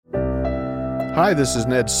Hi, this is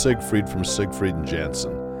Ned Siegfried from Siegfried and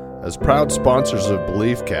Jensen. As proud sponsors of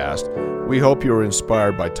BeliefCast, we hope you are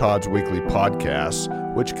inspired by Todd's weekly podcasts,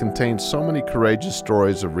 which contain so many courageous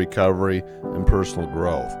stories of recovery and personal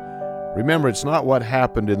growth. Remember, it's not what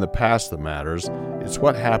happened in the past that matters, it's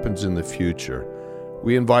what happens in the future.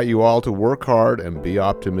 We invite you all to work hard and be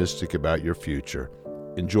optimistic about your future.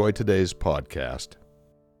 Enjoy today's podcast.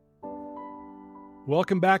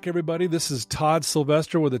 Welcome back, everybody. This is Todd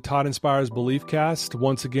Sylvester with the Todd Inspires BeliefCast.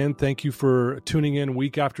 Once again, thank you for tuning in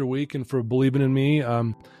week after week and for believing in me.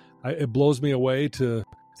 It blows me away to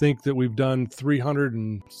think that we've done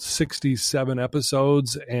 367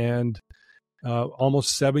 episodes and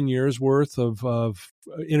almost 7 years worth of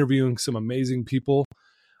interviewing some amazing people.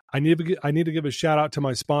 I need to give a shout out to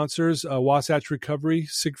my sponsors, Wasatch Recovery,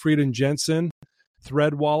 Siegfried and Jensen,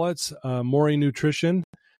 Thread Wallets, Maury Nutrition.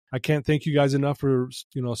 I can't thank you guys enough for,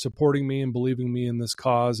 supporting me and believing me in this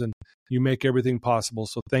cause, and you make everything possible.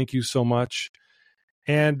 So thank you so much.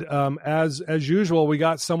 And as usual, we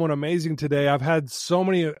got someone amazing today. I've had so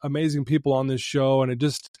many amazing people on this show, and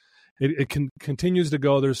it continues to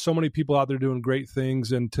go. There's so many people out there doing great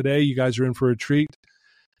things, and today you guys are in for a treat.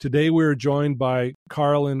 Today we're joined by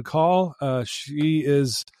Karalynne Call. She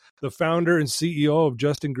is the founder and CEO of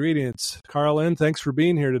Just Ingredients. Karalynne, thanks for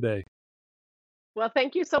being here today. Well,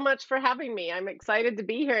 thank you so much for having me. I'm excited to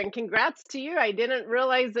be here, and congrats to you. I didn't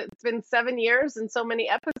realize it's been 7 years and so many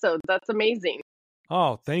episodes. That's amazing.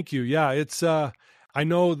 Oh, thank you. Yeah, it's I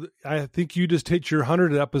think you just hit your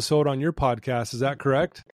 100th episode on your podcast. Is that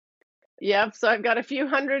correct? Yep. So I've got a few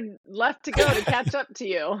hundred left to go to catch up to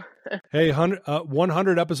you. Hey,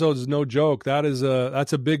 100 episodes is no joke. That's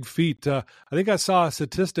a big feat. I think I saw a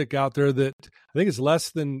statistic out there that I think it's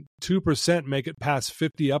less than 2% make it past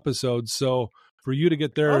 50 episodes. So for you to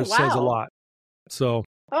get there says a lot. So.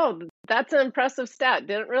 Oh, that's an impressive stat.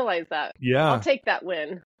 Didn't realize that. Yeah. I'll take that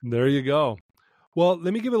win. There you go. Well,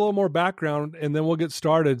 let me give you a little more background and then we'll get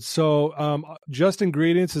started. So Just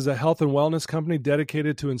Ingredients is a health and wellness company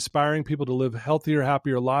dedicated to inspiring people to live healthier,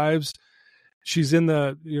 happier lives. She's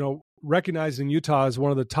recognized in Utah as one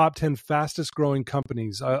of the top 10 fastest growing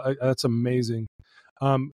companies. That's amazing.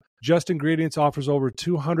 Just Ingredients offers over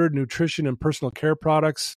 200 nutrition and personal care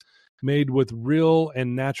products made with real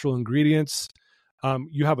and natural ingredients.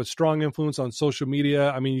 You have a strong influence on social media.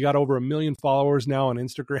 I mean, you got over 1 million followers now on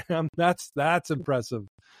Instagram. That's impressive.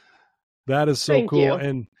 That is so cool. You.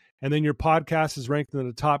 And then your podcast is ranked in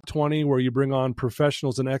the top 20, where you bring on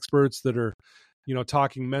professionals and experts that are,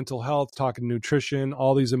 talking mental health, talking nutrition,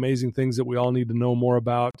 all these amazing things that we all need to know more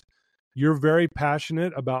about. You're very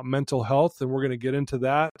passionate about mental health, and we're going to get into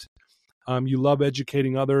that. You love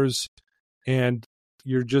educating others, and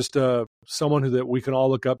you're just someone that we can all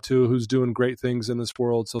look up to, who's doing great things in this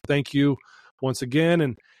world. So thank you once again.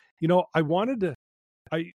 And,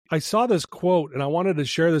 I saw this quote and I wanted to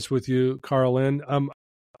share this with you, Karalynne.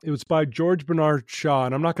 It was by George Bernard Shaw,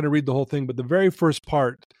 and I'm not going to read the whole thing, but the very first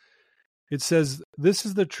part, it says, "This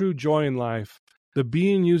is the true joy in life, the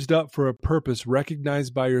being used up for a purpose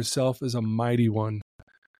recognized by yourself as a mighty one."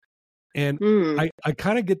 And I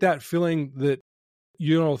kind of get that feeling that,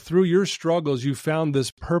 through your struggles, you found this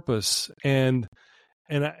purpose, and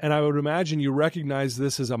I would imagine you recognize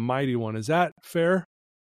this as a mighty one. Is that fair?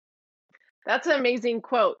 That's an amazing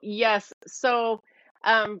quote. Yes. So,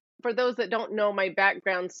 for those that don't know my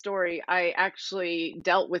background story, I actually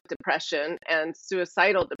dealt with depression and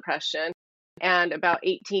suicidal depression. And about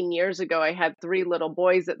 18 years ago, I had 3 little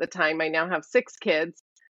boys at the time. I now have 6 kids.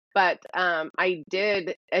 But I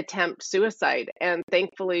did attempt suicide, and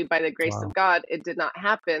thankfully, by the grace of God, it did not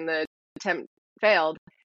happen. The attempt failed.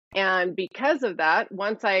 And because of that,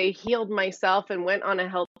 once I healed myself and went on a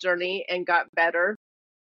health journey and got better,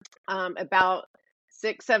 about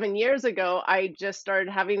 6-7 years ago, I just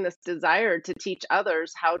started having this desire to teach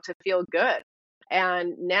others how to feel good.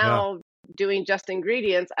 And now doing Just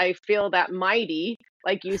Ingredients, I feel that mighty,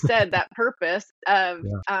 like you said, that purpose of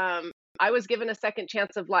I was given a second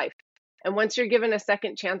chance of life. And once you're given a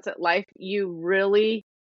second chance at life, you really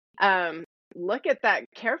look at that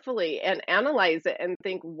carefully and analyze it and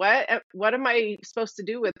think, what am I supposed to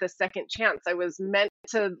do with this second chance? I was meant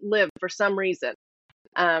to live for some reason.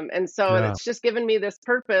 And so it's just given me this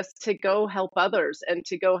purpose to go help others and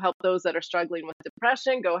to go help those that are struggling with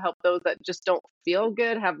depression, go help those that just don't feel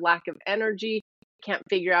good, have lack of energy, can't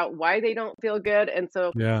figure out why they don't feel good. And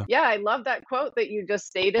so, I love that quote that you just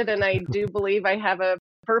stated. And I do believe I have a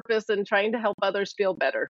purpose in trying to help others feel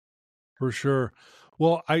better. For sure.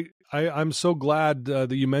 Well, I'm so glad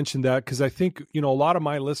that you mentioned that, because I think, a lot of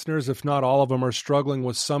my listeners, if not all of them, are struggling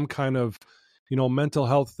with some kind of, mental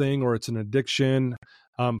health thing, or it's an addiction.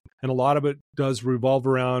 And a lot of it does revolve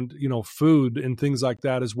around, food and things like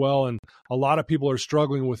that as well. And a lot of people are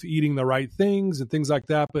struggling with eating the right things and things like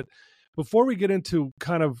that. But before we get into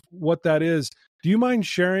kind of what that is, do you mind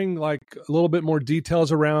sharing like a little bit more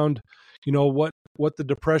details around, what the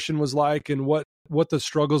depression was like and what the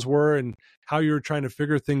struggles were and how you were trying to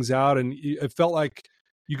figure things out? And it felt like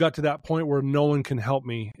you got to that point where no one can help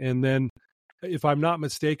me. And then, if I'm not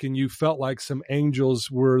mistaken, you felt like some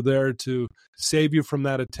angels were there to save you from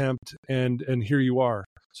that attempt, and here you are.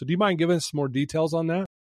 So do you mind giving us some more details on that?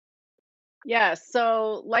 Yeah,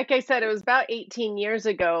 so like I said, it was about 18 years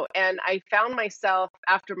ago, and I found myself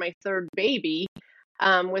after my third baby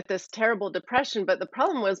with this terrible depression. But the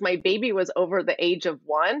problem was my baby was over the age of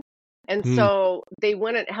 1. And Mm, so they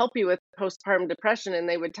wouldn't help you with postpartum depression, and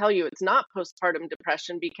they would tell you it's not postpartum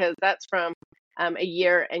depression because that's from a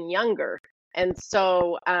year and younger. And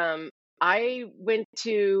so I went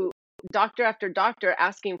to doctor after doctor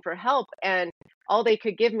asking for help, and all they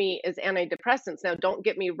could give me is antidepressants. Now, don't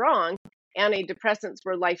get me wrong, antidepressants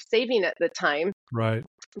were life saving at the time. right.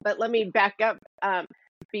 But let me back up.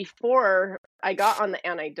 Before I got on the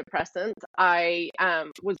antidepressants, I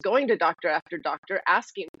was going to doctor after doctor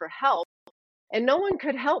asking for help, and no one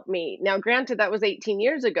could help me. Now, granted, that was 18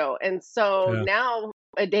 years ago. And so Yeah.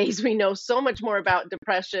 nowadays, we know so much more about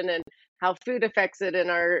depression and how food affects it, and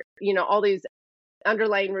all these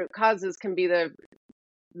underlying root causes can be the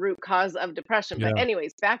root cause of depression. But, Yeah.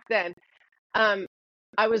 anyways, back then, um,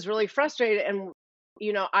 I was really frustrated. And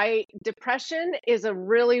I depression is a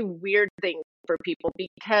really weird thing for people,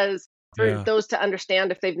 because for Yeah. those to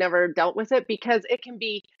understand if they've never dealt with it, because it can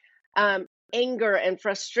be um, anger and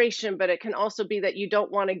frustration, but it can also be that you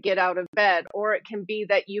don't want to get out of bed, or it can be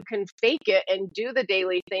that you can fake it and do the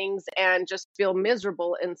daily things and just feel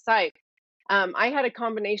miserable inside. I had a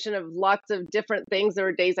combination of lots of different things. There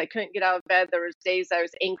were days I couldn't get out of bed. There was days I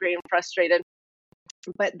was angry and frustrated,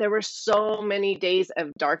 but there were so many days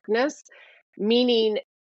of darkness, meaning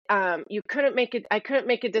you couldn't make it. I couldn't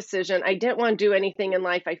make a decision. I didn't want to do anything in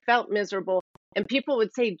life. I felt miserable. And people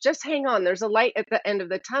would say, just hang on, there's a light at the end of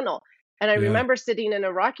the tunnel. And I Yeah. remember sitting in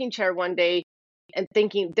a rocking chair one day and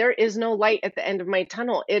thinking, there is no light at the end of my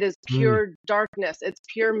tunnel. It is Mm, pure darkness. It's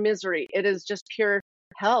pure misery. It is just pure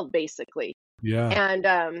hell, basically. yeah.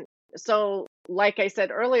 And so, like I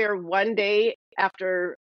said earlier, one day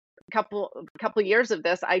after couple years of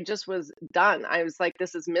this, I just was done. I was like,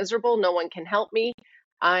 this is miserable. No one can help me.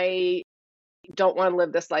 I don't want to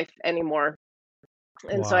live this life anymore.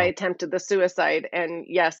 And so I Wow. attempted the suicide. And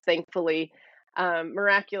yes, thankfully,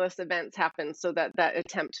 miraculous events happened so that that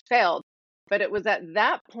attempt failed. But it was at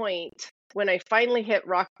that point when I finally hit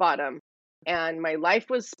rock bottom and my life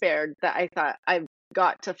was spared that I thought, I've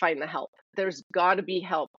got to find the help. There's got to be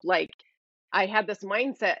help. Like, I had this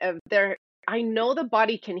mindset of I know the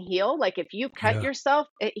body can heal. Like, if you cut Yeah. yourself,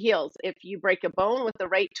 it heals. If you break a bone with the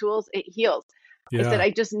right tools, it heals. I said, Yeah. I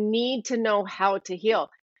just need to know how to heal.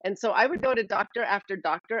 And so I would go to doctor after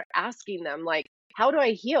doctor asking them, like, how do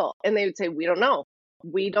I heal? And they would say, we don't know.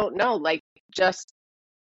 We don't know. Like, just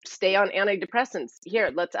stay on antidepressants. Here,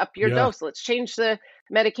 let's up your Yeah. dose. Let's change the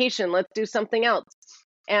medication. Let's do something else.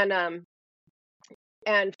 And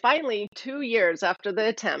finally, 2 years after the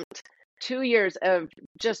attempt, 2 years of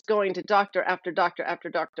just going to doctor after doctor after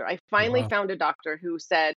doctor, I finally Wow. found a doctor who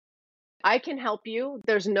said, I can help you.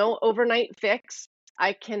 There's no overnight fix.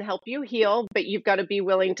 I can help you heal, but you've got to be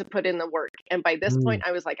willing to put in the work. And by this Mm, point,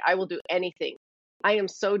 I was like, I will do anything. I am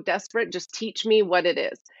so desperate. Just teach me what it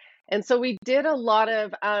is. And so we did a lot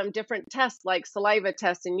of different tests, like saliva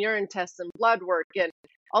tests and urine tests and blood work and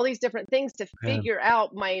all these different things to man. figure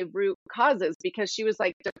out my root causes, because she was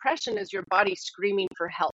like, depression is your body screaming for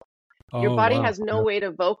help. Your Oh, body wow. has no Yeah. way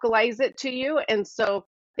to vocalize it to you. And so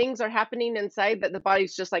things are happening inside that the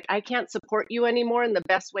body's just like, I can't support you anymore in the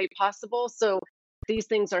best way possible. So these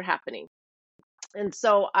things are happening. And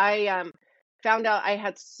so I found out I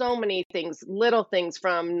had so many things, little things,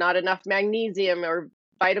 from not enough magnesium or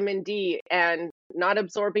vitamin D and not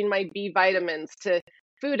absorbing my B vitamins, to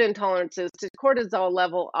food intolerances, to cortisol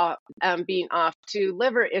level being off, to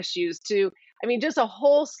liver issues, to, I mean, just a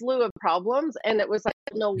whole slew of problems. And it was like,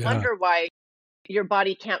 no Yeah. wonder why your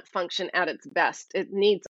body can't function at its best. It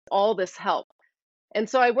needs all this help. And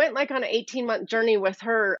so I went like on an 18-month journey with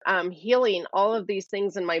her, healing all of these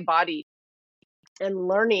things in my body and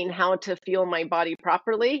learning how to feel my body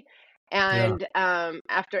properly. Yeah. And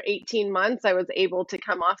after 18 months, I was able to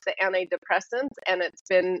come off the antidepressants. And it's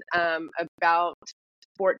been about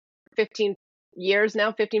 15 years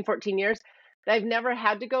now, 15, 14 years. I've never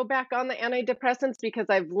had to go back on the antidepressants because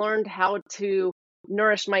I've learned how to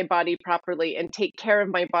nourish my body properly and take care of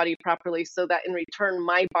my body properly so that in return,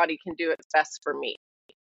 my body can do its best for me.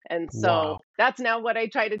 And so Wow. that's now what I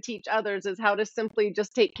try to teach others is how to simply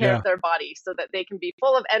just take care Yeah. of their body so that they can be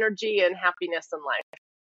full of energy and happiness in life.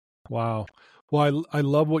 Wow. Well, I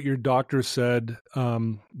love what your doctor said,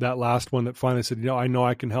 that last one that finally said, I know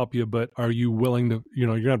I can help you, but are you willing to, you're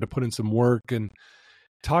going to have to put in some work and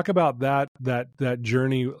talk about that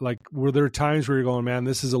journey. Like, were there times where you're going, man,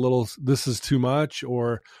 this is too much,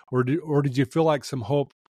 or did you feel like some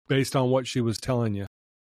hope based on what she was telling you?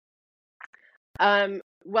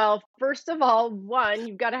 Well, first of all, one,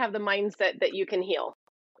 you've got to have the mindset that you can heal,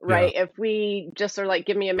 Yeah. right? If we just are like,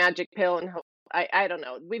 give me a magic pill and hope, I don't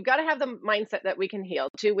know. We've got to have the mindset that we can heal.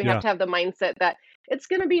 Two, we have Yeah. to have the mindset that it's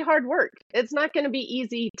going to be hard work. It's not going to be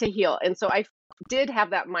easy to heal. And so I did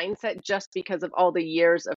have that mindset just because of all the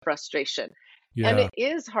years of frustration. And Yeah. it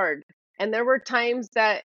is hard. And there were times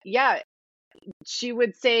that, yeah, she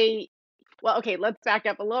would say, well, okay, let's back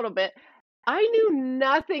up a little bit. I knew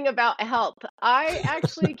nothing about health. I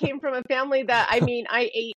actually came from a family that, I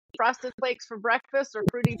ate Frosted Flakes for breakfast or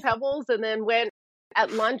Fruity Pebbles and then went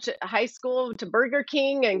at lunch at high school to Burger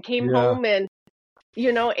King and came Yeah. home and,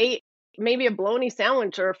 ate maybe a bologna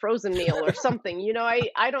sandwich or a frozen meal or something.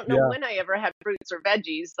 I don't know Yeah. when I ever had fruits or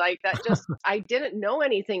veggies like that. Just, I didn't know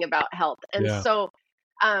anything about health. And Yeah. so,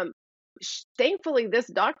 um, thankfully, this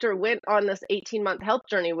doctor went on this 18-month health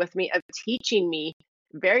journey with me of teaching me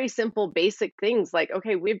very simple, basic things like,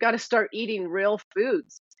 okay, we've got to start eating real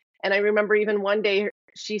foods. And I remember even one day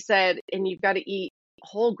she said, and you've got to eat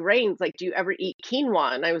whole grains. Like, do you ever eat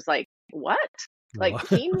quinoa? And I was like, what? Like What?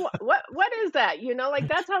 quinoa? What is that? Like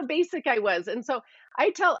that's how basic I was. And so I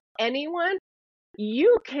tell anyone,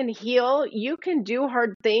 you can heal, you can do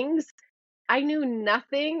hard things. I knew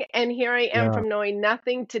nothing, and here I am Yeah. from knowing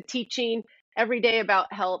nothing to teaching every day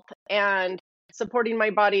about health and supporting my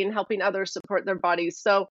body and helping others support their bodies.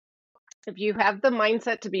 So if you have the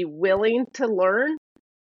mindset to be willing to learn,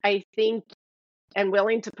 I think, and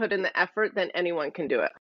willing to put in the effort, then anyone can do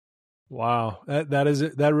it. Wow.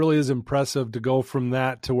 That really is impressive to go from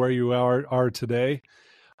that to where you are today.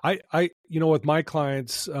 With my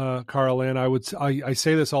clients, Karalynne, I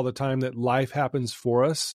say this all the time that life happens for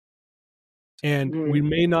us. And we Mm.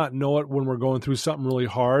 may not know it when we're going through something really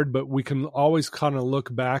hard, but we can always kind of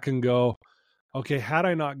look back and go, okay, had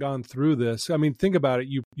I not gone through this, I mean, think about it.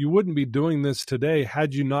 You wouldn't be doing this today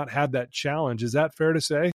had you not had that challenge. Is that fair to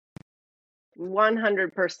say?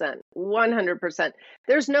 100%. 100%.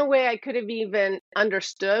 There's no way I could have even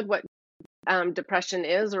understood what depression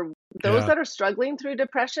is, or those Yeah. that are struggling through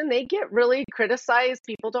depression, they get really criticized.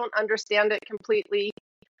 People don't understand it completely.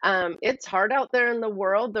 It's hard out there in the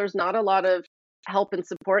world. There's not a lot of help and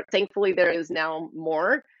support. Thankfully, there is now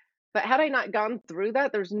more. But had I not gone through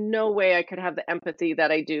that, there's no way I could have the empathy that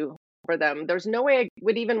I do for them. There's no way I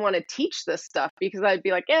would even want to teach this stuff because I'd be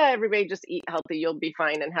like, yeah, everybody just eat healthy. You'll be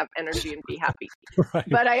fine and have energy and be happy. Right.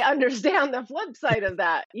 But I understand the flip side of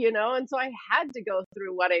that, And so I had to go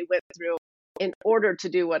through what I went through in order to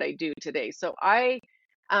do what I do today. So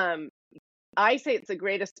um, I say it's the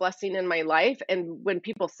greatest blessing in my life. And when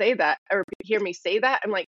people say that or hear me say that,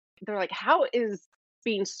 they're like, how is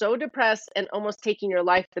being so depressed and almost taking your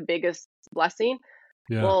life the biggest blessing?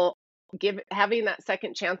 Yeah. Well, having that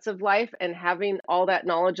second chance of life and having all that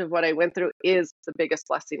knowledge of what I went through is the biggest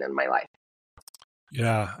blessing in my life.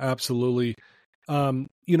 Yeah, absolutely.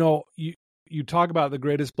 You talk about the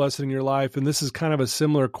greatest blessing in your life, and this is kind of a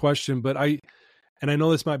similar question, but I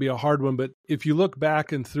know this might be a hard one, but if you look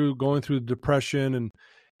back and through going through the depression and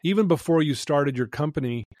even before you started your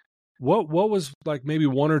company, what was like maybe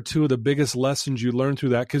one or two of the biggest lessons you learned through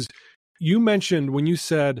that? Because you mentioned when you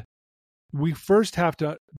said we first have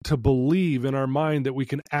to believe in our mind that we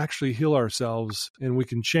can actually heal ourselves and we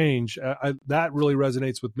can change. That really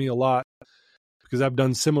resonates with me a lot because I've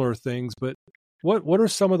done similar things. But what are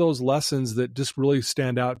some of those lessons that just really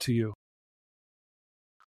stand out to you?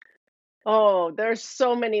 Oh, there's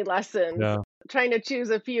so many lessons. Yeah. Trying to choose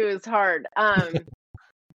a few is hard.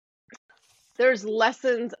 There's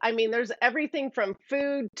lessons. There's everything from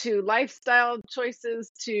food to lifestyle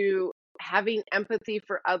choices to having empathy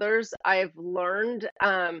for others. I've learned,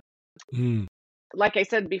 like I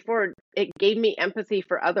said before, it gave me empathy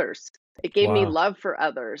for others. It gave me Wow. love for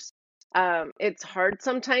others. It's hard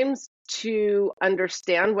sometimes to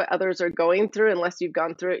understand what others are going through unless you've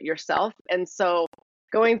gone through it yourself. And so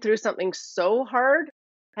going through something so hard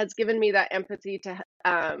has given me that empathy to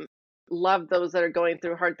love those that are going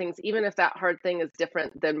through hard things, even if that hard thing is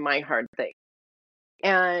different than my hard thing.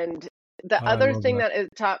 And the I other love thing that. that it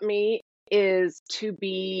taught me is to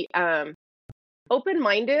be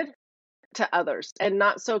open-minded to others and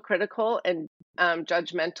not so critical and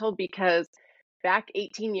judgmental, because back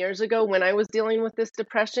 18 years ago when I was dealing with this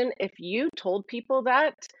depression, if you told people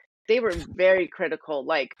that, they were very critical,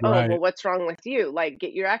 like, oh, Right. well, what's wrong with you? Like,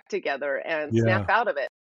 get your act together and snap Yeah. out of it.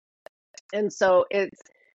 And so it's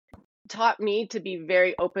taught me to be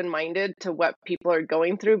very open-minded to what people are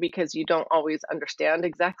going through, because you don't always understand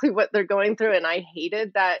exactly what they're going through. And I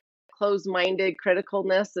hated that closed-minded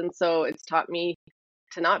criticalness. And so it's taught me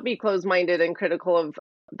to not be closed-minded and critical of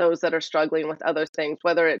those that are struggling with other things,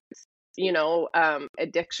 whether it's,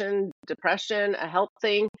 addiction, depression, a health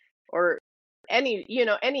thing, or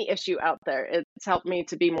any issue out there. It's helped me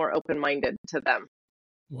to be more open-minded to them.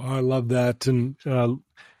 Well, I love that. And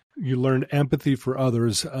you learned empathy for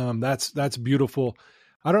others. That's beautiful.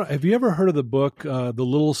 Have you ever heard of the book, The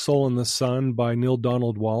Little Soul in the Sun by Neil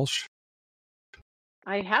Donald Walsh?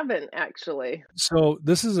 I haven't, actually. So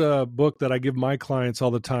this is a book that I give my clients all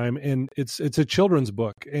the time, and it's a children's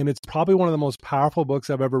book, and it's probably one of the most powerful books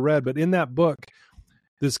I've ever read. But in that book,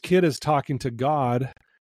 this kid is talking to God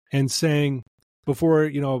and saying, before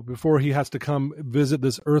he has to come visit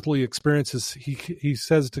this earthly experiences, he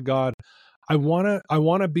says to God, I want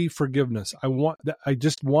to be forgiveness. I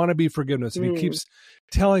just want to be forgiveness. And he keeps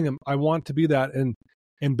telling him, I want to be that.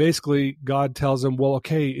 And basically God tells him, well,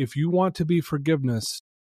 okay, if you want to be forgiveness,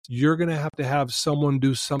 you're going to have someone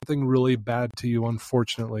do something really bad to you,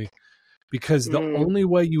 unfortunately, because the only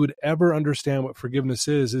way you would ever understand what forgiveness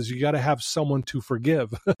is you got to have someone to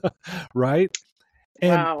forgive. Right.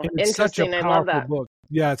 Wow. And it's such a Interesting. I love powerful that. book.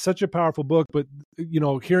 Yeah, it's such a powerful book. But,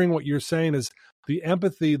 hearing what you're saying is the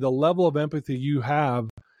empathy, the level of empathy you have,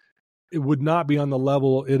 it would not be on the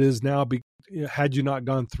level it is now had you not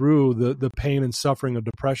gone through the pain and suffering of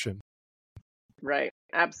depression. Right.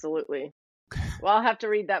 Absolutely. Well, I'll have to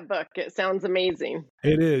read that book. It sounds amazing.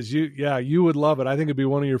 It is. You would love it. I think it'd be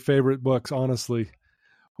one of your favorite books, honestly.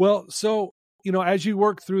 Well, so, as you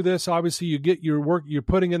work through this, obviously you get your work, you're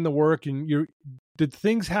putting in the work, and did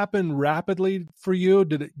things happen rapidly for you?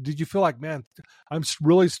 Did you feel like, man, I'm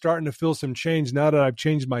really starting to feel some change now that I've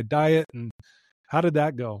changed my diet? And how did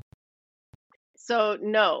that go? So,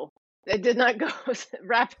 no, it did not go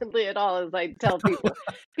rapidly at all, as I tell people.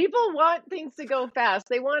 People want things to go fast.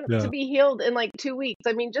 They want to be healed in like 2 weeks.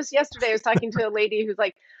 I mean, just yesterday I was talking to a lady who's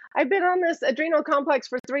like, I've been on this adrenal complex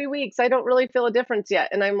for 3 weeks. I don't really feel a difference yet.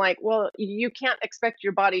 And I'm like, well, you can't expect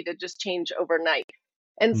your body to just change overnight.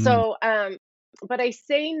 And so, but I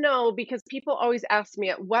say no, because people always ask me,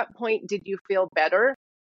 at what point did you feel better?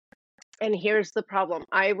 And here's the problem.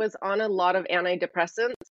 I was on a lot of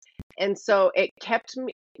antidepressants. And so it kept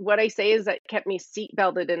me, what I say is that it kept me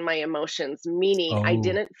seatbelted in my emotions, meaning I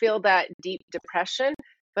didn't feel that deep depression,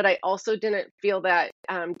 but I also didn't feel that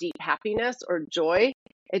deep happiness or joy.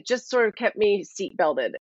 It just sort of kept me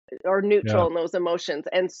seatbelted or neutral in those emotions.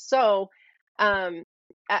 And so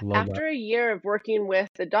after a year of working with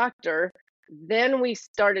the doctor, then we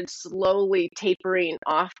started slowly tapering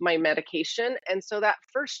off my medication. And so that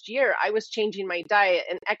first year, I was changing my diet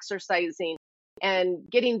and exercising and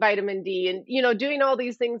getting vitamin D and, doing all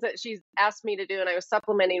these things that she's asked me to do. And I was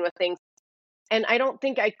supplementing with things. And I don't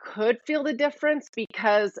think I could feel the difference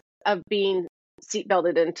because of being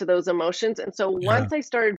seatbelted into those emotions. And so once I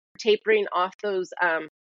started tapering off those,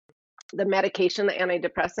 the medication, the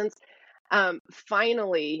antidepressants,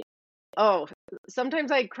 finally,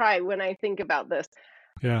 sometimes I cry when I think about this.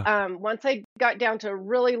 Once I got down to a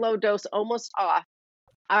really low dose, almost off,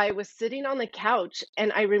 I was sitting on the couch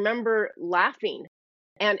and I remember laughing.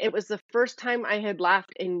 And it was the first time I had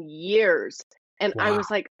laughed in years. And I was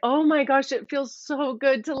like, oh my gosh, it feels so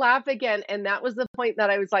good to laugh again. And that was the point that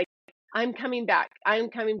I was like, I'm coming back. I'm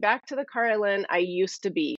coming back to the Karalynne I used to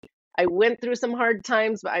be. I went through some hard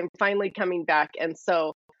times, but I'm finally coming back. And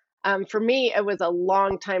so for me, it was a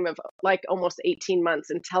long time of like almost 18 months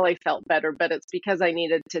until I felt better. But it's because I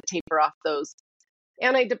needed to taper off those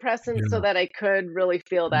antidepressants so that I could really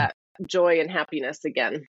feel that joy and happiness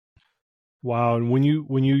again. Wow. And when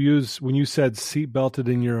you said seatbelted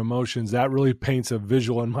in your emotions, that really paints a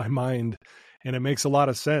visual in my mind, and it makes a lot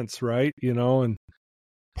of sense, right? And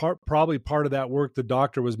probably part of that work the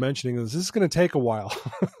doctor was mentioning is this is going to take a while.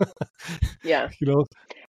 Yeah.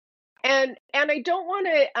 And I don't want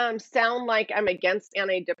to sound like I'm against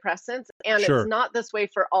antidepressants, and it's not this way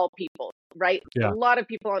for all people, right? A lot of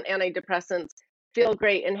people on antidepressants feel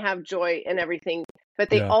great and have joy and everything, but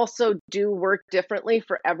they also do work differently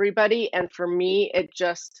for everybody. And for me,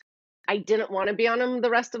 I didn't want to be on them the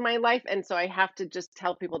rest of my life. And so I have to just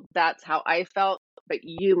tell people that's how I felt, but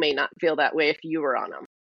you may not feel that way if you were on them.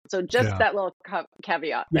 So just that little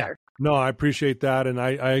caveat there. No, I appreciate that. And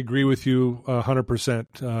I agree with you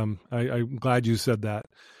 100%. I'm glad you said that.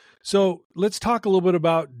 So let's talk a little bit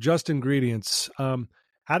about Just Ingredients.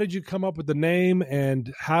 How did you come up with the name,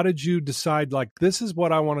 and how did you decide, like, this is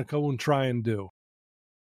what I want to go and try and do?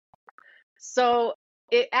 So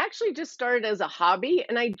it actually just started as a hobby,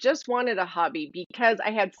 and I just wanted a hobby because I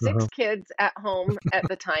had Uh-huh. 6 kids at home at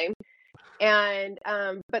the time. And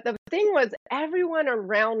but the thing was, everyone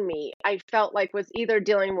around me, I felt like was either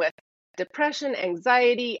dealing with depression,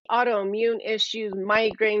 anxiety, autoimmune issues,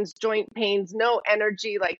 migraines, joint pains, no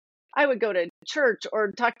energy. Like I would go to church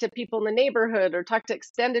or talk to people in the neighborhood or talk to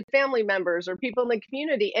extended family members or people in the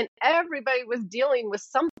community, and everybody was dealing with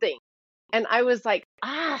something. And I was like,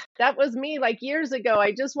 that was me like years ago.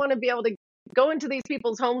 I just want to be able to go into these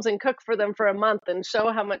people's homes and cook for them for a month and show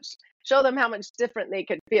them how much different they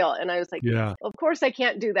could feel. And I was like, Yeah. of course I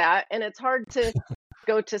can't do that. And it's hard to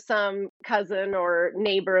go to some cousin or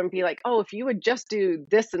neighbor and be like, oh, if you would just do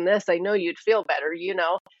this and this, I know you'd feel better.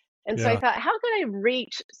 And so I Yeah. thought, how can I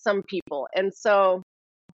reach some people? And so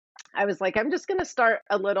I was like, I'm just going to start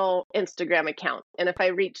a little Instagram account. And if I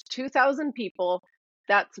reach 2,000 people,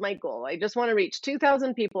 that's my goal. I just want to reach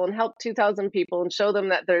 2,000 people and help 2,000 people and show them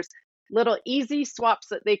that there's little easy swaps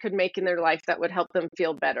that they could make in their life that would help them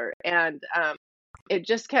feel better. And it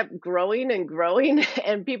just kept growing and growing.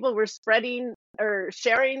 And people were spreading or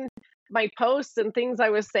sharing my posts and things I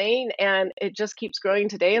was saying. And it just keeps growing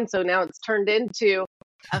today. And so now it's turned into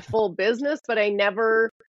a full business, but I never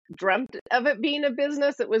dreamt of it being a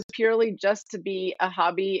business. It was purely just to be a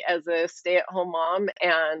hobby as a stay-at-home mom,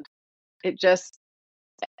 and it just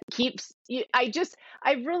keeps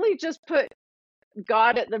I really just put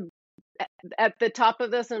God at the top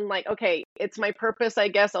of this, and like, okay, it's my purpose, I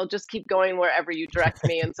guess. I'll just keep going wherever you direct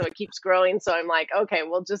me. And so it keeps growing. So I'm like, okay,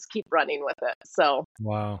 we'll just keep running with it. So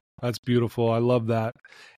Wow. That's beautiful. I love that.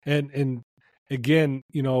 And again,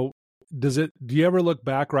 do you ever look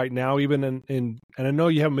back right now, even and I know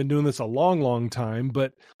you haven't been doing this a long, long time,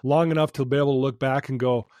 but long enough to be able to look back and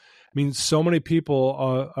go, I mean, so many people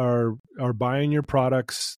are buying your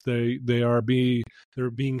products. They're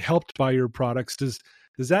being helped by your products. Do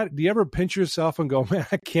you ever pinch yourself and go, man,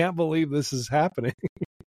 I can't believe this is happening?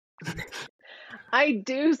 I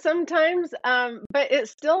do sometimes, but it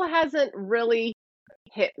still hasn't really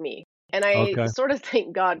hit me. And I Okay. sort of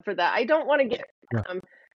thank God for that. I don't want to get Yeah.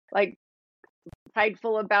 like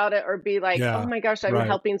prideful about it or be like, oh Yeah. my gosh, I'm Right.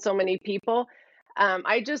 helping so many people.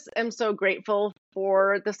 I just am so grateful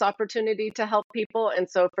for this opportunity to help people. And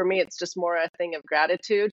so for me, it's just more a thing of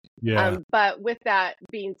gratitude. Yeah. But with that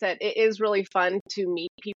being said, it is really fun to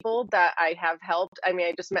meet people that I have helped. I mean,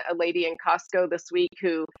 I just met a lady in Costco this week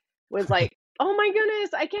who was like, oh my goodness,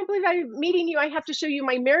 I can't believe I'm meeting you. I have to show you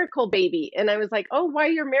my miracle baby. And I was like, oh, why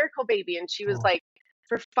your miracle baby? And she was Oh, like,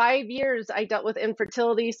 for 5 years, I dealt with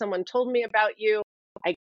infertility. Someone told me about you.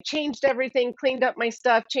 I changed everything, cleaned up my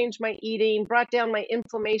stuff, changed my eating, brought down my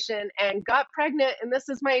inflammation, and got pregnant. And this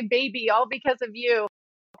is my baby, all because of you.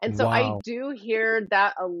 And so I wow. do hear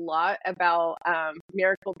that a lot about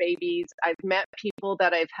miracle babies. I've met people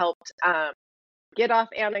that I've helped get off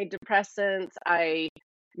antidepressants. I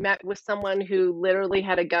met with someone who literally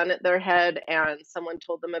had a gun at their head, and someone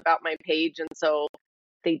told them about my page. And so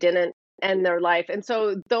they didn't end their life. And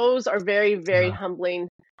so those are very, very Yeah. humbling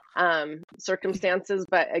circumstances.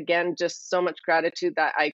 But again, just so much gratitude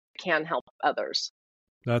that I can help others.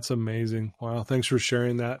 That's amazing. Wow. Thanks for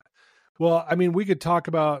sharing that. Well, I mean, we could talk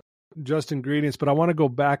about Just Ingredients, but I want to go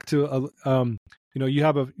back to,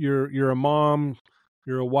 you're a mom,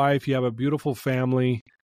 you're a wife, you have a beautiful family.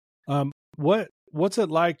 What's it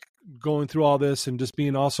like going through all this and just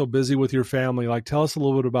being also busy with your family? Like, tell us a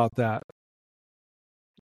little bit about that.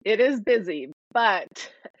 It is busy, but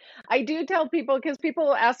I do tell people because people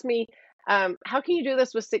will ask me, how can you do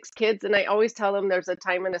this with 6 kids? And I always tell them there's a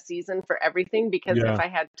time and a season for everything because if Yeah. I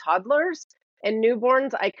had toddlers and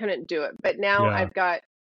newborns, I couldn't do it. But now Yeah. I've got,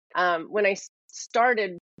 when I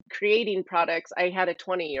started creating products, I had a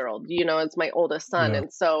 20-year-old, as my oldest son. Yeah.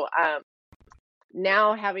 And so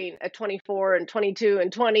now having a 24 and 22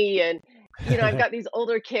 and 20 and I've got these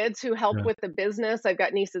older kids who help Yeah. with the business. I've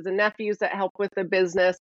got nieces and nephews that help with the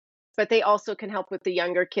business, but they also can help with the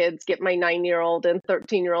younger kids, get my 9-year-old and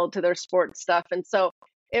 13-year-old to their sports stuff. And so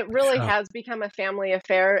it really Yeah. has become a family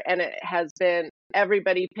affair, and it has been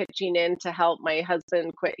everybody pitching in to help. My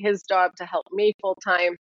husband quit his job to help me full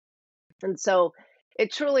time. And so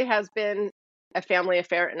it truly has been a family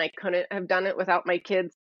affair, and I couldn't have done it without my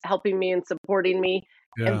kids helping me and supporting me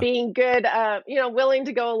and Yeah. being good, willing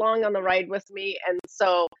to go along on the ride with me. And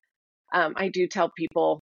so I do tell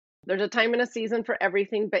people there's a time and a season for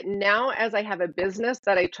everything. But now, as I have a business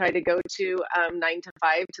that I try to go to 9 to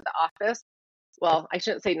 5 to the office, well, I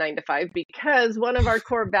shouldn't say 9 to 5 because one of our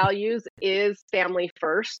core values is family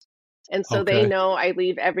first. And so they Okay. know I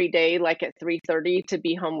leave every day like at 3:30 to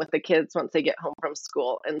be home with the kids once they get home from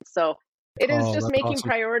school. And so it is Oh, just that's making awesome.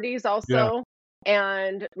 priorities Yeah, also.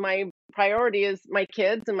 And my priority is my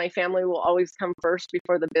kids, and my family will always come first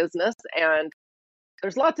before the business. And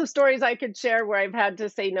there's lots of stories I could share where I've had to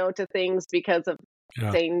say no to things because of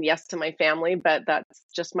yeah, saying yes to my family, but that's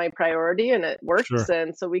just my priority and it works. sure.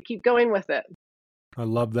 And so we keep going with it. I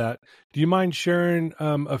love that. Do you mind sharing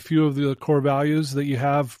a few of the core values that you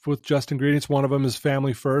have with Just Ingredients? One of them is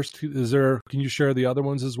family first. Can you share the other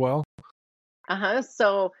ones as well?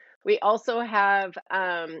 So we also have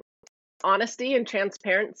honesty and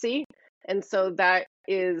transparency. And so that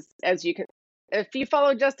is, as you can, if you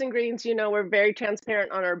follow Just Ingredients, you know we're very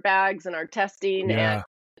transparent on our bags and our testing and Yeah,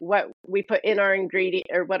 what we put in our ingredient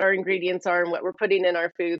or what our ingredients are and what we're putting in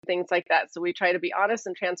our food, things like that. So we try to be honest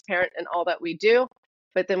and transparent in all that we do,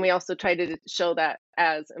 but then we also try to show that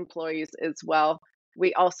as employees as well.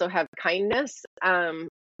 We also have kindness. I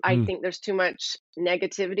mm, think there's too much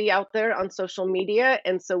negativity out there on social media,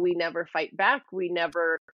 and so we never fight back. We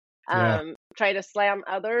never yeah, try to slam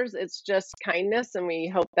others. It's just kindness, and we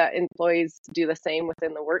hope that employees do the same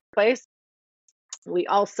within the workplace. We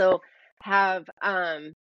also have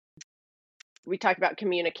we talk about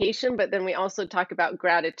communication, but then we also talk about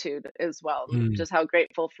gratitude as well, mm. just how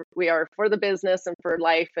grateful we are for the business and for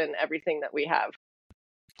life and everything that we have.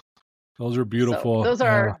 Those are So beautiful. those are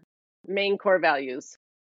our main core values.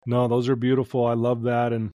 No, those are beautiful. I love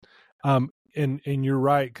that, and you're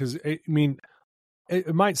right because I mean,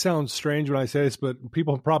 it might sound strange when I say this, but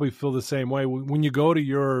people probably feel the same way when you go to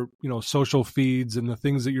your social feeds and the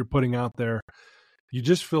things that you're putting out there. You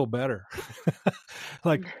just feel better.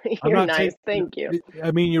 Like I'm You're not nice. taking. Thank you.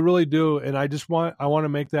 I mean, you really do, and I want to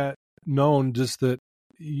make that known. Just that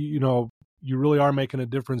you really are making a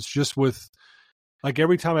difference. Just with like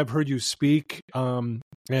every time I've heard you speak, and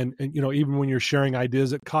even when you're sharing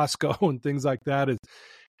ideas at Costco and things like that, is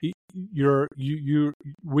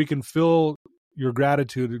we can feel your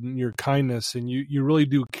gratitude and your kindness, and you really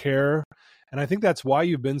do care. And I think that's why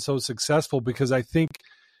you've been so successful, because I think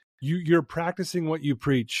you're practicing what you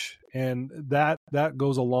preach, and that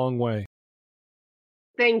goes a long way.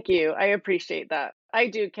 Thank you. I appreciate that. I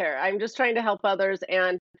do care. I'm just trying to help others.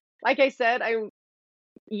 And like I said,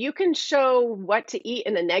 you can show what to eat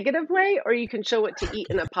in a negative way, or you can show what to eat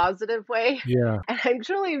in a positive way. Yeah, And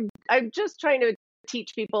I'm just trying to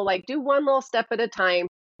teach people like do one little step at a time.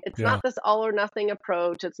 It's yeah. not this all or nothing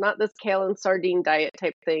approach. It's not this kale and sardine diet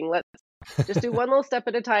type thing. Let's just do one little step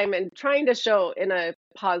at a time and trying to show in a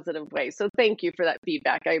positive way. So thank you for that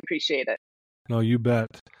feedback. I appreciate it. No, you bet.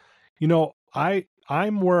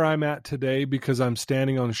 I'm where I'm at today because I'm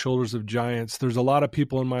standing on the shoulders of giants. There's a lot of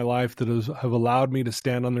people in my life that have allowed me to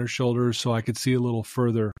stand on their shoulders so I could see a little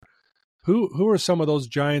further. Who are some of those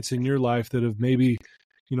giants in your life that have maybe,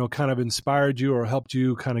 kind of inspired you or helped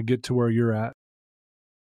you kind of get to where you're at?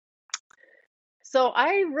 So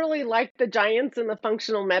I really like the giants in the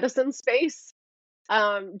functional medicine space,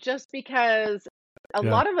 just because a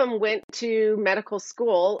Yeah, lot of them went to medical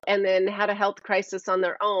school and then had a health crisis on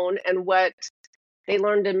their own. And what they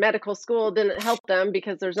learned in medical school didn't help them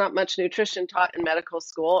because there's not much nutrition taught in medical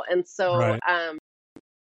school. And so, right.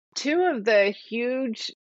 two of the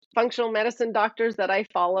huge functional medicine doctors that I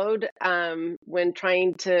followed when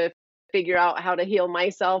trying to figure out how to heal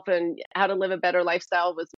myself and how to live a better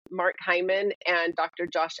lifestyle was Mark Hyman and Dr.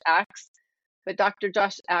 Josh Axe. But Dr.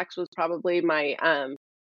 Josh Axe was probably my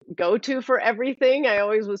go-to for everything. I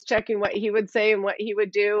always was checking what he would say and what he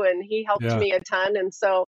would do, and he helped Yeah. me a ton. And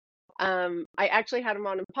so I actually had him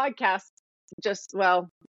on a podcast a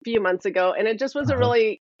few months ago, and it just was a Uh-huh.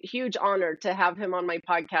 really huge honor to have him on my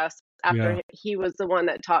podcast Yeah. after he was the one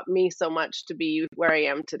that taught me so much to be where I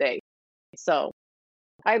am today. So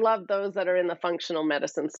I love those that are in the functional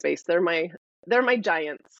medicine space. They're my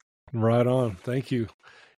giants. Right on. Thank you.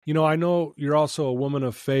 I know you're also a woman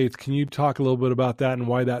of faith. Can you talk a little bit about that and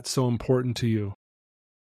why that's so important to you?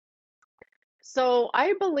 So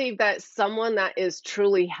I believe that someone that is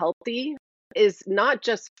truly healthy is not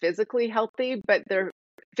just physically healthy, but they're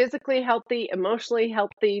physically healthy, emotionally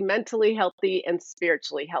healthy, mentally healthy, and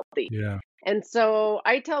spiritually healthy. Yeah. And so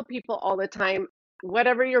I tell people all the time,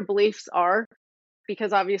 whatever your beliefs are,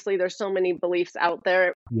 because obviously there's so many beliefs out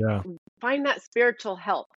there, Yeah. find that spiritual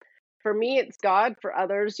help. For me, it's God. For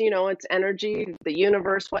others, it's energy, the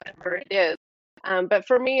universe, whatever it is. But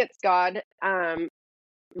for me, it's God.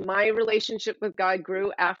 My relationship with God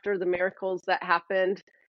grew after the miracles that happened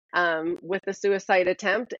with the suicide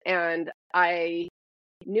attempt. And I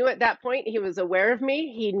knew at that point he was aware of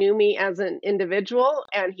me. He knew me as an individual,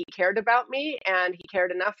 and he cared about me, and he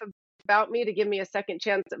cared enough about me to give me a second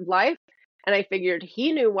chance at life. And I figured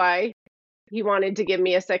he knew why he wanted to give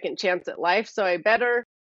me a second chance at life. So I better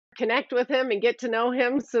connect with him and get to know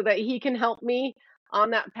him so that he can help me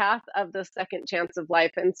on that path of the second chance of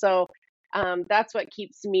life. And so that's what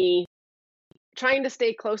keeps me trying to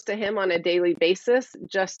stay close to him on a daily basis,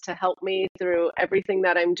 just to help me through everything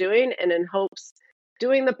that I'm doing, and in hopes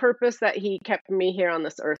doing the purpose that he kept me here on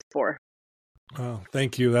this earth for. Oh,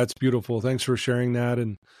 thank you. That's beautiful. Thanks for sharing that.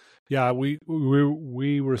 And yeah, we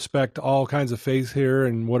respect all kinds of faith here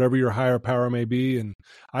and whatever your higher power may be. And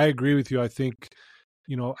I agree with you. I think,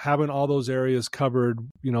 having all those areas covered,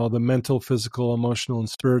 the mental, physical, emotional, and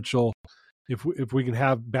spiritual, if we can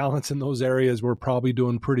have balance in those areas, we're probably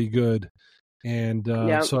doing pretty good. And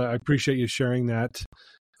so I appreciate you sharing that.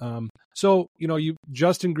 So, you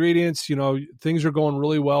Just Ingredients, things are going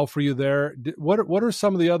really well for you there. What are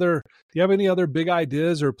some of the other, do you have any other big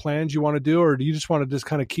ideas or plans you want to do, or do you just want to just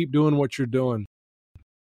kind of keep doing what you're doing?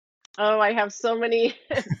 Oh, I have so many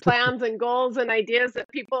plans and goals and ideas that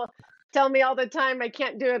people tell me all the time I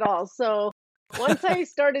can't do it all. So once I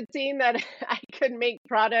started seeing that I could make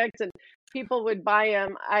products and people would buy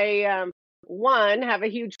them, I have a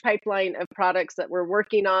huge pipeline of products that we're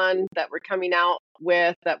working on, that we're coming out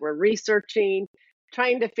with, that we're researching,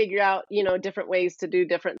 trying to figure out, different ways to do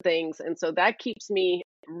different things. And so that keeps me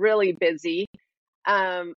really busy.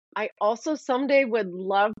 I also someday would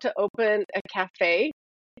love to open a cafe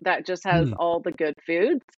that just has all the good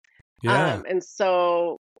foods. Yeah. And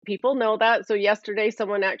so people know that. So yesterday,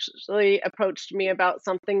 someone actually approached me about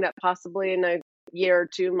something that possibly in a year or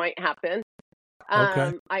two might happen.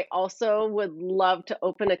 Okay. I also would love to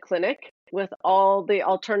open a clinic with all the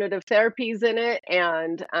alternative therapies in it,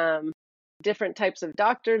 and different types of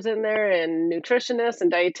doctors in there, and nutritionists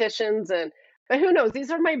and dietitians. But who knows? These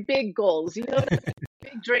are my big goals,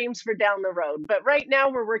 big dreams for down the road. But right now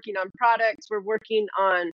we're working on products. We're working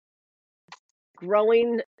on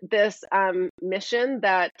growing this mission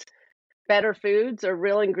that better foods or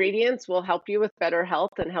real ingredients will help you with better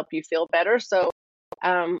health and help you feel better. So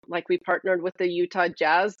like we partnered with the Utah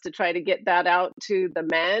Jazz to try to get that out to the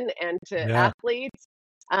men and to athletes.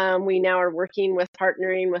 We now are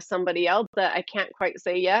partnering with somebody else that I can't quite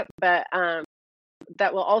say yet, but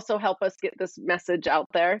that will also help us get this message out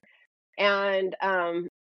there. And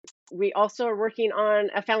we also are working on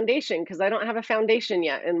a foundation, because I don't have a foundation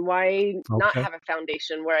yet. And why not have a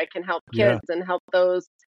foundation where I can help kids and help those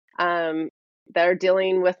that are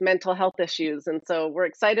dealing with mental health issues. And so we're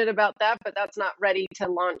excited about that, but that's not ready to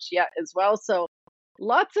launch yet as well. So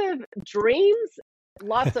lots of dreams,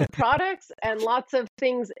 lots of products, and lots of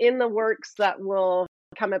things in the works that will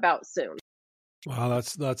come about soon. Wow,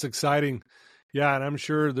 that's exciting. Yeah, and I'm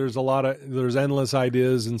sure there's endless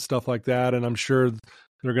ideas and stuff like that, and I'm sure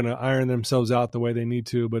they're going to iron themselves out the way they need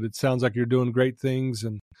to. But it sounds like you're doing great things.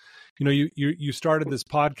 And you started this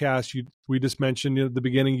podcast. We just mentioned at the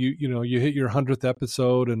beginning. You hit your 100th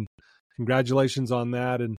episode, and congratulations on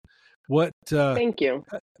that. And thank you.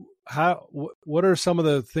 What are some of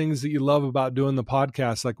the things that you love about doing the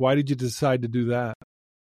podcast? Like, why did you decide to do that?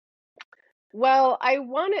 Well,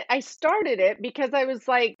 I started it because I was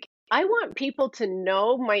like, I want people to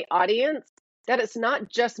know, my audience, that it's not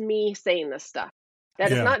just me saying this stuff,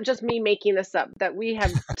 that it's not just me making this up, that we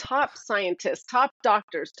have top scientists, top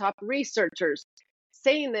doctors, top researchers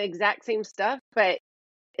saying the exact same stuff, but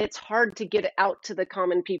it's hard to get it out to the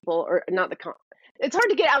common people, or not it's hard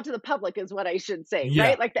to get out to the public is what I should say,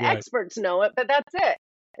 right? Like the experts know it, but that's it.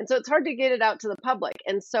 And so it's hard to get it out to the public.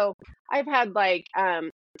 And so I've had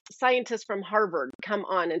scientists from Harvard come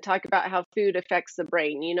on and talk about how food affects the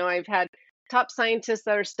brain. I've had top scientists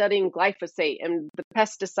that are studying glyphosate and the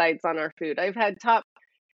pesticides on our food. I've had top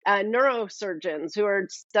neurosurgeons who are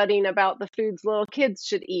studying about the foods little kids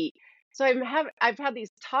should eat. So I've had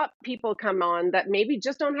these top people come on that maybe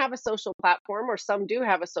just don't have a social platform, or some do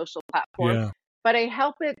have a social platform, but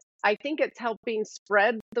I think it's helping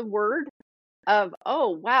spread the word of,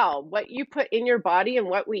 oh, wow, what you put in your body and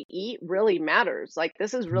what we eat really matters. Like,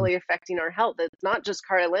 this is really affecting our health. It's not just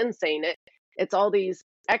Karalynne saying it, it's all these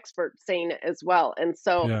experts saying it as well. And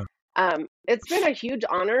so it's been a huge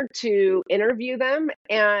honor to interview them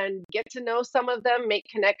and get to know some of them, make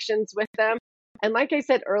connections with them. And like I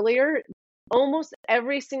said earlier, almost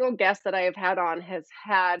every single guest that I have had on has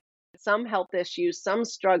had some health issues, some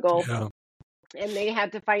struggle, and they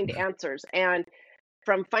had to find answers. And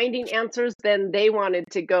from finding answers, then they wanted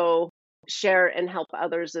to go share and help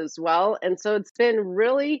others as well. And so it's been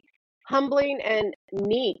really humbling and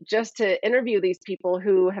neat just to interview these people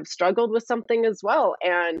who have struggled with something as well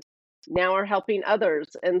and now are helping others.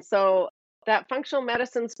 And so that functional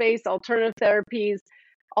medicine space, alternative therapies,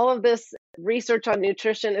 all of this research on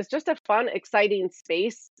nutrition is just a fun, exciting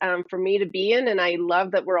space for me to be in. And I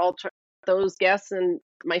love that we're all, those guests and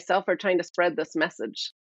myself are trying to spread this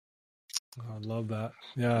message. I love that.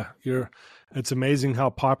 Yeah, it's amazing how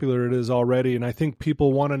popular it is already. And I think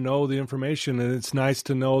people want to know the information, and it's nice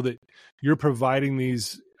to know that you're providing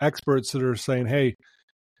these experts that are saying, hey,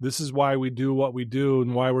 this is why we do what we do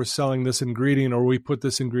and why we're selling this ingredient, or we put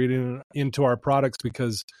this ingredient into our products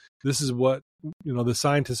because this is what, the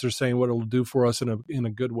scientists are saying what it'll do for us in a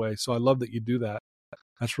good way. So I love that you do that.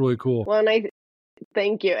 That's really cool. Well, and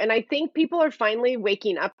thank you. And I think people are finally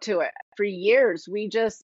waking up to it. For years, we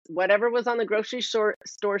just, whatever was on the grocery store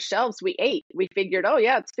shelves, we ate. We figured, oh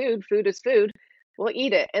yeah, it's food. Food is food. We'll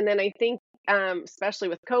eat it. And then I think, especially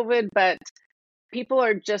with COVID, but people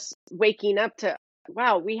are just waking up to,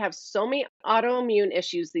 wow, we have so many autoimmune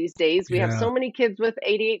issues these days. We have so many kids with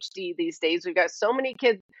ADHD these days. We've got so many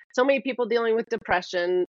kids, so many people dealing with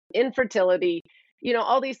depression, infertility,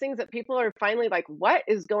 all these things that people are finally like, what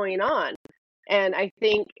is going on? And I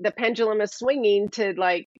think the pendulum is swinging to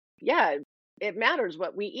like, yeah, it matters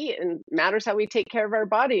what we eat and matters how we take care of our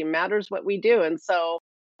body, matters what we do. And so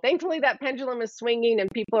thankfully that pendulum is swinging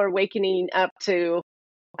and people are wakening up to,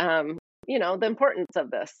 the importance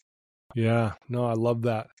of this. Yeah, no, I love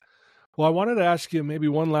that. Well, I wanted to ask you maybe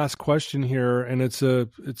one last question here, and it's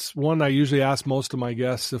one I usually ask most of my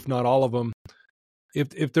guests, if not all of them.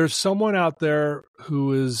 If there's someone out there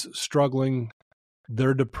who is struggling,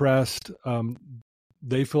 they're depressed,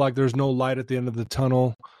 they feel like there's no light at the end of the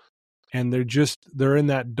tunnel, and they're in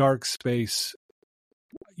that dark space.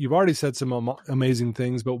 You've already said some amazing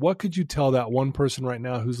things, but what could you tell that one person right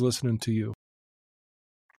now who's listening to you?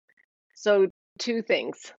 So 2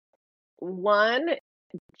 things. One,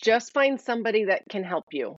 just find somebody that can help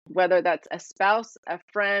you, whether that's a spouse, a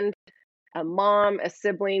friend, a mom, a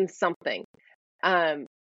sibling, something. When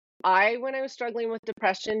I was struggling with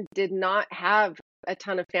depression, did not have a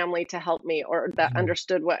ton of family to help me or that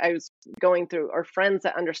understood what I was going through or friends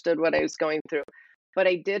that understood what I was going through. But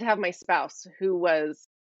I did have my spouse who was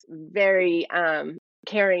very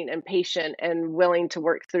caring and patient and willing to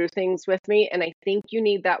work through things with me. And I think you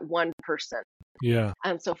need that one person. Yeah.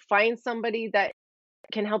 So find somebody that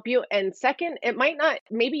can help you. And second,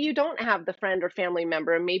 maybe you don't have the friend or family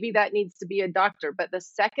member, and maybe that needs to be a doctor. But the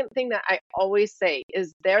second thing that I always say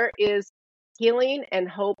is there is healing and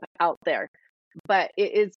hope out there, but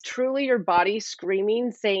it is truly your body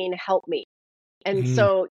screaming, saying, help me. And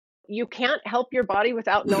so you can't help your body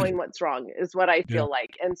without knowing what's wrong, is what I feel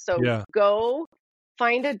like. And so go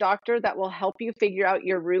find a doctor that will help you figure out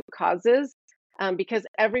your root causes. Because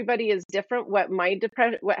everybody is different. What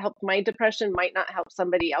helped my depression might not help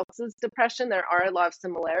somebody else's depression. There are a lot of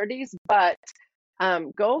similarities, but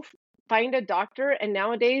go find a doctor. And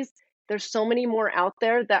nowadays, there's so many more out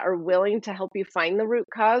there that are willing to help you find the root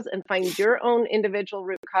cause and find your own individual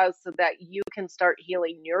root cause so that you can start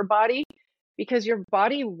healing your body, because your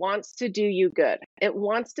body wants to do you good. It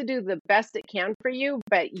wants to do the best it can for you,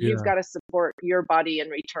 but you've got to support your body in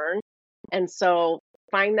return. And so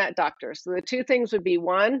find that doctor. So the 2 things would be,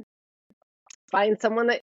 1, find someone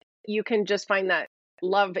that you can just find that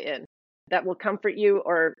love in, that will comfort you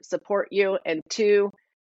or support you. And 2,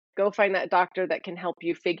 go find that doctor that can help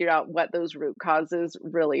you figure out what those root causes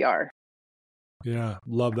really are. Yeah,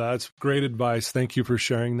 love that. That's great advice. Thank you for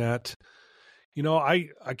sharing that. I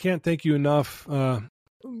can't thank you enough for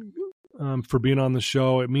being on the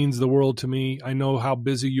show. It means the world to me. I know how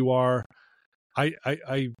busy you are. I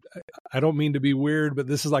don't mean to be weird, but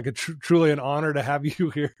this is like truly an honor to have you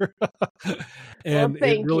here. And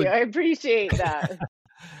thank you. I appreciate that.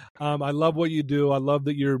 I love what you do. I love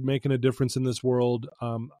that you're making a difference in this world.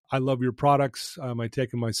 I love your products. I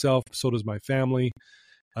take them myself. So does my family.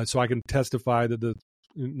 So I can testify that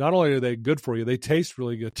not only are they good for you, they taste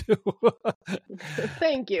really good too.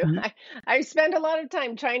 Thank you. I spend a lot of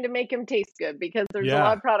time trying to make them taste good, because there's a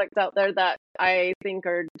lot of products out there that I think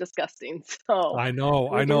are disgusting. So I know.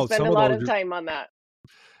 Spend a lot of time on that.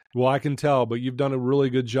 Well, I can tell, but you've done a really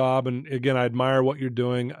good job. And again, I admire what you're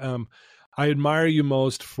doing. I admire you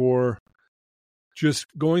most for just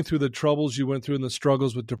going through the troubles you went through and the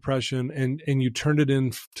struggles with depression, and you turned it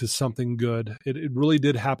into something good. It really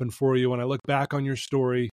did happen for you. When I look back on your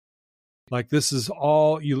story, like this is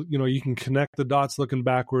all, you can connect the dots looking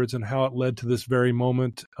backwards and how it led to this very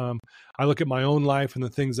moment. I look at my own life and the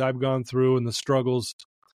things I've gone through and the struggles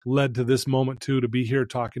led to this moment too, to be here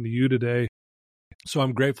talking to you today. So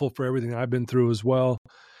I'm grateful for everything I've been through as well.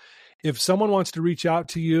 if someone wants to reach out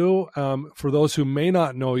to you, for those who may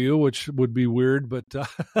not know you, which would be weird, but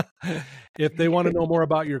if they want to know more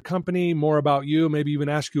about your company, more about you, maybe even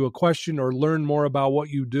ask you a question or learn more about what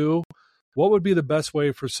you do, what would be the best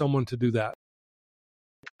way for someone to do that?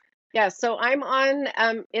 Yeah, so I'm on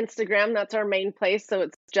Instagram. That's our main place. So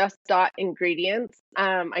it's just.ingredients.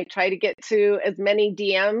 I try to get to as many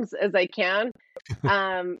DMs as I can.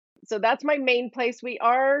 So that's my main place. We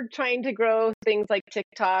are trying to grow things like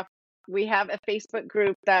TikTok. We have a Facebook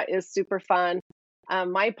group that is super fun.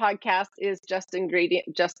 My podcast is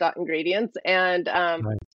just.ingredients. And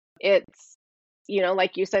Right. it's,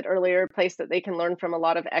 like you said earlier, a place that they can learn from a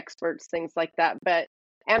lot of experts, things like that.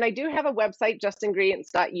 And I do have a website,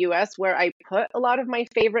 justingredients.us, where I put a lot of my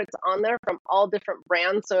favorites on there from all different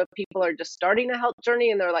brands. So if people are just starting a health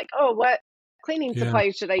journey and they're like, oh, what cleaning Yeah.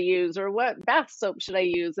 supplies should I use, or what bath soap should I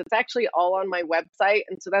use? It's actually all on my website.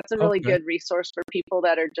 And so that's a really Okay. good resource for people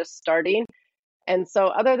that are just starting. And so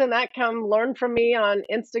other than that, come learn from me on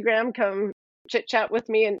Instagram, come chit chat with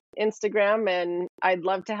me on Instagram, and I'd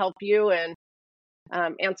love to help you and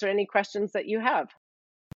answer any questions that you have.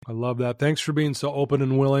 I love that. Thanks for being so open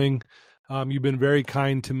and willing. You've been very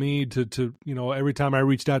kind to me to every time I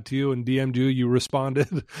reached out to you and DM'd you, you responded,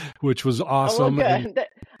 which was awesome. Oh, well, good.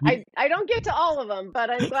 I don't get to all of them, but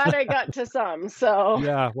I'm glad I got to some. So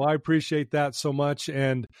yeah, well, I appreciate that so much.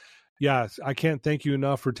 And yeah, I can't thank you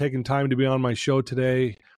enough for taking time to be on my show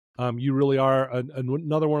today. You really are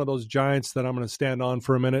another one of those giants that I'm going to stand on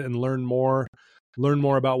for a minute and learn more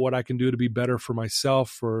about what I can do to be better for myself,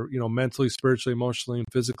 for, mentally, spiritually, emotionally, and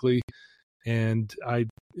physically. And I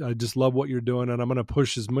just love what you're doing, and I'm going to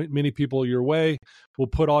push as many people your way. We'll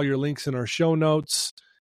put all your links in our show notes,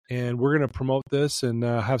 and we're going to promote this and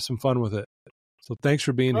have some fun with it. So thanks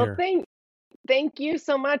for being here. Thank you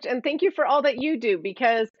so much. And thank you for all that you do,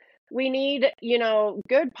 because we need,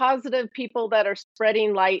 good, positive people that are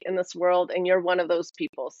spreading light in this world. And you're one of those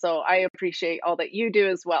people. So I appreciate all that you do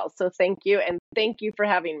as well. So thank you. And thank you for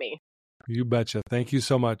having me. You betcha. Thank you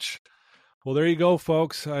so much. Well, there you go,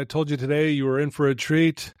 folks. I told you today you were in for a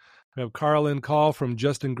treat. We have Karalynne Call from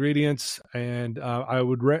Just Ingredients. And I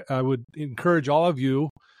would encourage all of you,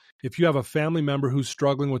 if you have a family member who's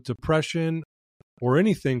struggling with depression or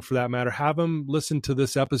anything for that matter, have them listen to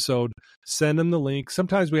this episode, send them the link.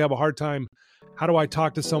 Sometimes we have a hard time. How do I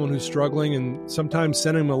talk to someone who's struggling? And sometimes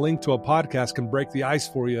sending them a link to a podcast can break the ice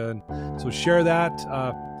for you. And so share that.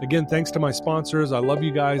 Again, thanks to my sponsors. I love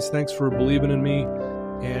you guys. Thanks for believing in me.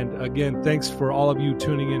 And again, thanks for all of you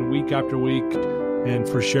tuning in week after week and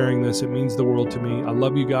for sharing this. It means the world to me. I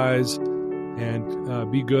love you guys,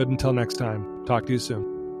 and be good until next time. Talk to you soon.